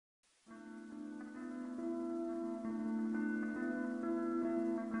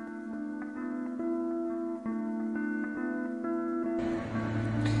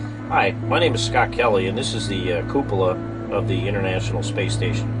Hi, my name is Scott Kelly, and this is the cupola of the International Space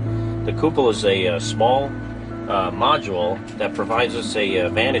Station. The cupola is a small module that provides us a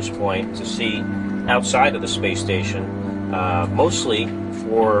vantage point to see outside of the space station, mostly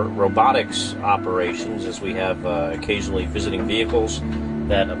for robotics operations, as we have occasionally visiting vehicles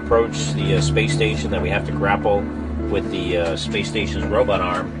that approach the space station that we have to grapple with the space station's robot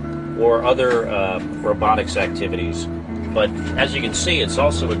arm, or other robotics activities. But as you can see, it's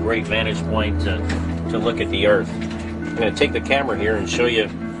also a great vantage point to look at the Earth. I'm going to take the camera here and show you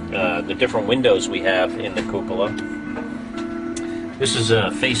the different windows we have in the cupola. This is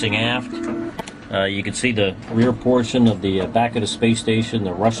facing aft. You can see the rear portion of the back of the space station,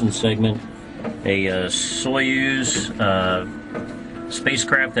 the Russian segment, a Soyuz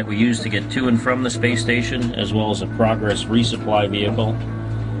spacecraft that we use to get to and from the space station, as well as a Progress resupply vehicle.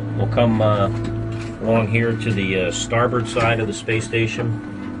 We'll come along here to the starboard side of the space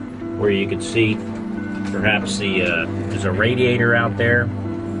station, where you can see perhaps there's a radiator out there,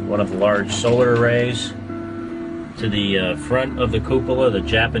 one of the large solar arrays. To the front of the cupola, the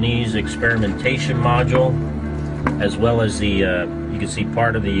Japanese experimentation module, as well as the you can see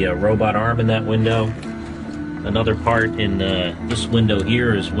part of the robot arm in that window. Another part in this window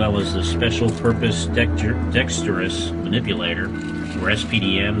here, as well as the special purpose dexterous manipulator, or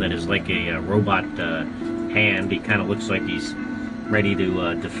SPDM, that is like a robot hand. He kind of looks like he's ready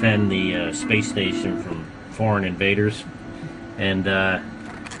to defend the space station from foreign invaders. And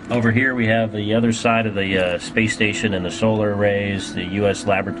over here we have the other side of the space station and the solar arrays, the U.S.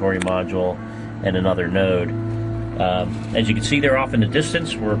 laboratory module, and another node. As you can see there off in the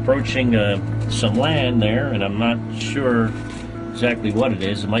distance, we're approaching some land there, and I'm not sure exactly what it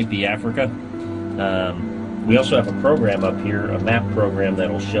is. It might be Africa. We also have a program up here, a map program, that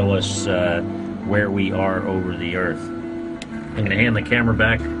will show us where we are over the Earth. I'm going to hand the camera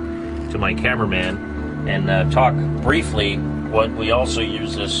back to my cameraman and talk briefly what we also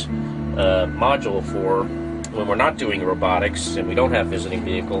use this module for when we're not doing robotics and we don't have visiting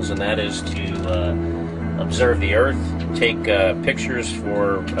vehicles, and that is to observe the Earth, take pictures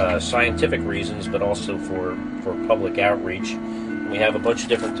for scientific reasons, but also for public outreach. We have a bunch of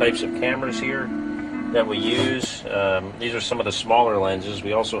different types of cameras here that we use. These are some of the smaller lenses.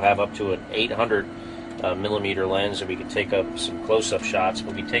 We also have up to an 800 millimeter lens that we can take up some close-up shots,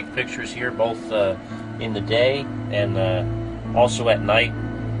 but we take pictures here both in the day and also at night,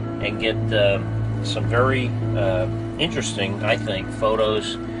 and get some very interesting, I think,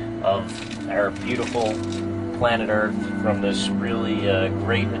 photos of our beautiful planet Earth from this really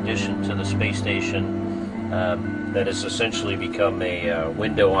great addition to the space station that has essentially become a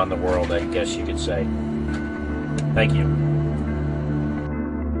window on the world, I guess you could say. Thank you.